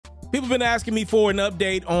People been asking me for an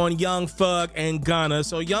update on Young Thug and Gunna.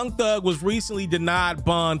 So Young Thug was recently denied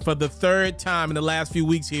bond for the third time in the last few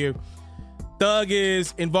weeks here. Thug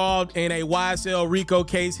is involved in a YSL RICO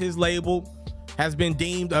case. His label has been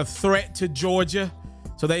deemed a threat to Georgia.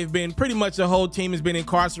 So they've been pretty much, the whole team has been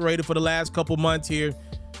incarcerated for the last couple months here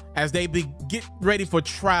as they get ready for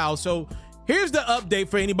trial. So here's the update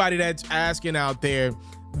for anybody that's asking out there.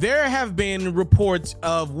 There have been reports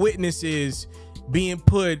of witnesses being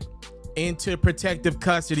put into protective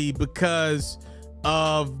custody because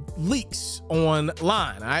of leaks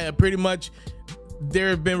online. Pretty much, there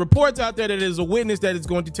have been reports out there that there's a witness that is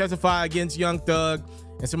going to testify against Young Thug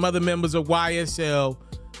and some other members of YSL,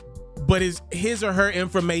 but his or her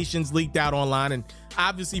information's leaked out online, and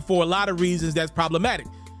obviously for a lot of reasons that's problematic.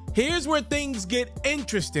 Here's where things get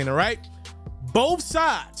interesting, all right? Both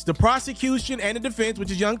sides, the prosecution and the defense,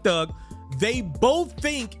 which is Young Thug, they both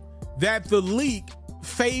think that the leak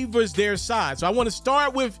favors their side. So I want to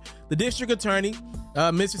start with the district attorney,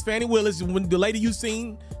 Mrs. Fannie Willis, the lady you've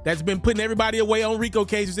seen that's been putting everybody away on RICO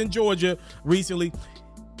cases in Georgia recently.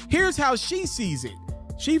 Here's how she sees it.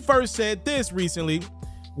 She first said this recently: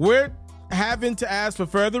 we're having to ask for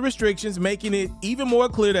further restrictions, making it even more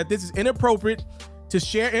clear that this is inappropriate to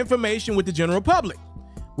share information with the general public.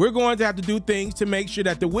 We're going to have to do things to make sure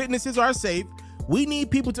that the witnesses are safe. We need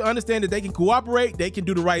people to understand that they can cooperate, they can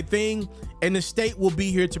do the right thing, and the state will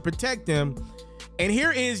be here to protect them. And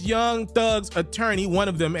here is Young Thug's attorney, one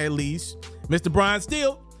of them at least, Mr. Brian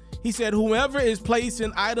Steele. He said, whoever is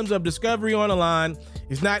placing items of discovery on the line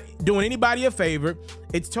is not doing anybody a favor.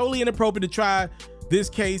 It's totally inappropriate to try this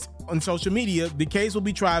case on social media. The case will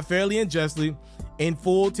be tried fairly and justly in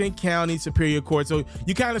Fulton County Superior Court. So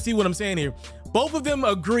you kind of see what I'm saying here. Both of them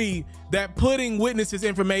agree that putting witnesses'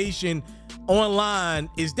 information online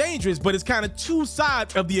is dangerous, but it's kind of two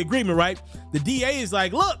sides of the agreement, right? The DA is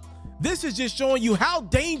like, look, this is just showing you how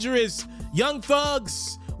dangerous Young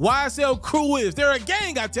Thug's YSL crew is. They're a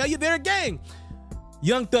gang, I tell you, they're a gang.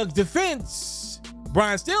 Young Thug's defense,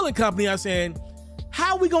 Brian Steele and company, are saying,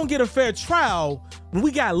 how are we gonna get a fair trial when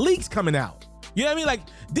we got leaks coming out? You know what I mean? Like,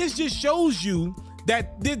 this just shows you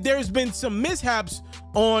that there's been some mishaps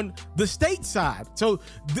on the state side. So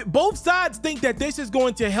both sides think that this is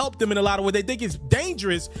going to help them in a lot of ways. They think it's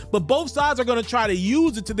dangerous, but both sides are going to try to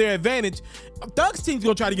use it to their advantage. Thug's team's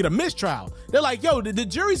going to try to get a mistrial. They're like, yo, the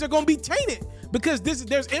juries are going to be tainted because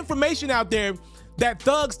there's information out there that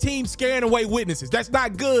Thug's team scaring away witnesses. That's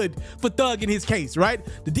not good for Thug in his case, right?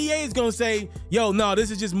 The DA is going to say, yo, no,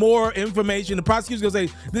 this is just more information. The prosecutor's going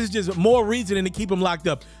to say, this is just more reasoning to keep him locked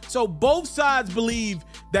up. So both sides believe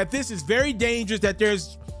that this is very dangerous, that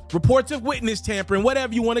there's reports of witness tampering,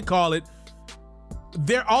 whatever you want to call it.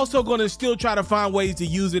 They're also going to still try to find ways to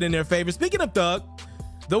use it in their favor. Speaking of Thug,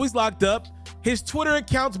 though he's locked up, his Twitter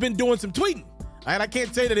account's been doing some tweeting. And I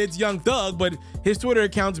can't say that it's Young Thug, but his Twitter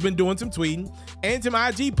account's been doing some tweeting and some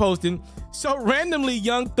IG posting. So randomly,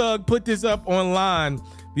 Young Thug put this up online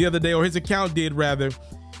the other day, or his account did rather.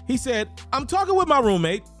 He said, I'm talking with my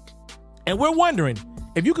roommate, and we're wondering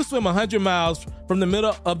if you could swim 100 miles from the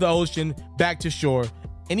middle of the ocean back to shore.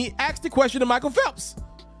 And he asked the question to Michael Phelps,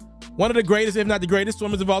 one of the greatest, if not the greatest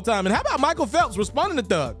swimmers of all time. And how about Michael Phelps responding to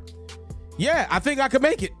Thug? Yeah, I think I could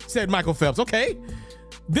make it, said Michael Phelps. Okay.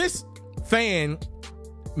 This fan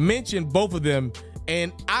mentioned both of them,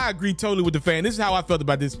 and I agree totally with the fan. This is how I felt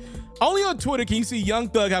about this. Only on Twitter can you see Young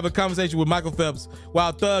Thug have a conversation with Michael Phelps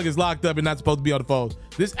while Thug is locked up and not supposed to be on the phone.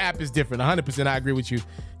 This app is different. 100%, I agree with you.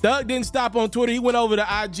 Thug didn't stop on Twitter. He went over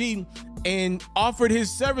to IG and offered his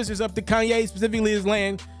services up to Kanye, specifically his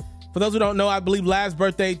land. For those who don't know, I believe last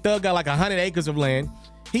birthday, Thug got like 100 acres of land.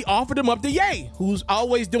 He offered them up to Ye, who's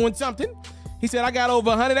always doing something. He said, I got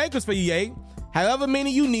over 100 acres for you, Ye. However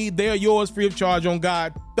many you need, they are yours free of charge on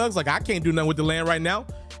God. Thug's like, I can't do nothing with the land right now.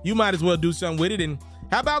 You might as well do something with it. And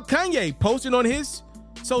how about Kanye posting on his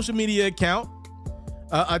social media account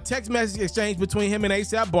a text message exchange between him and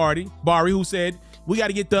ASAP Bari, who said, we got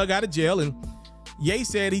to get Thug out of jail. And Ye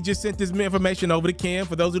said he just sent this information over to Kim.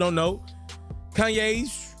 For those who don't know,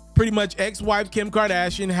 Kanye's pretty much ex-wife, Kim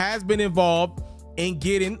Kardashian, has been involved in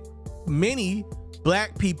getting many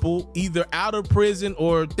black people either out of prison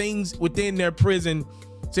or things within their prison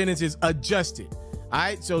sentences adjusted. All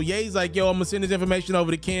right, so Ye's like, yo, I'm gonna send this information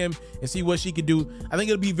over to Kim and see what she could do. I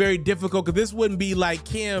think it'll be very difficult because this wouldn't be like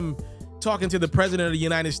Kim talking to the president of the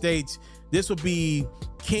United States. This would be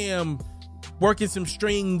Kim working some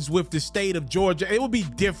strings with the state of Georgia. It would be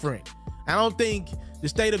different. I don't think the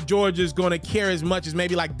state of Georgia is gonna care as much as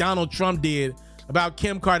maybe like Donald Trump did about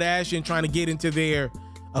Kim Kardashian trying to get into their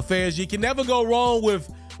affairs. You can never go wrong with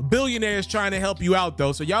billionaires trying to help you out,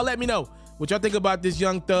 though. So y'all let me know. What y'all think about this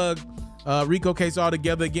Young Thug RICO case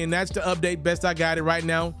altogether? Again, that's the update. Best I got it right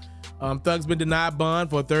now. Thug's been denied bond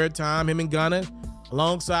for a third time. Him and Gunna,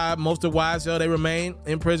 alongside most of YSL, they remain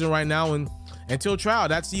in prison right now and until trial.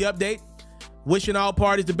 That's the update. Wishing all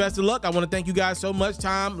parties the best of luck. I want to thank you guys so much.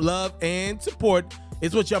 Time, love, and support.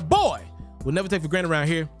 It's what your boy will never take for granted around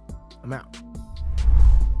here. I'm out.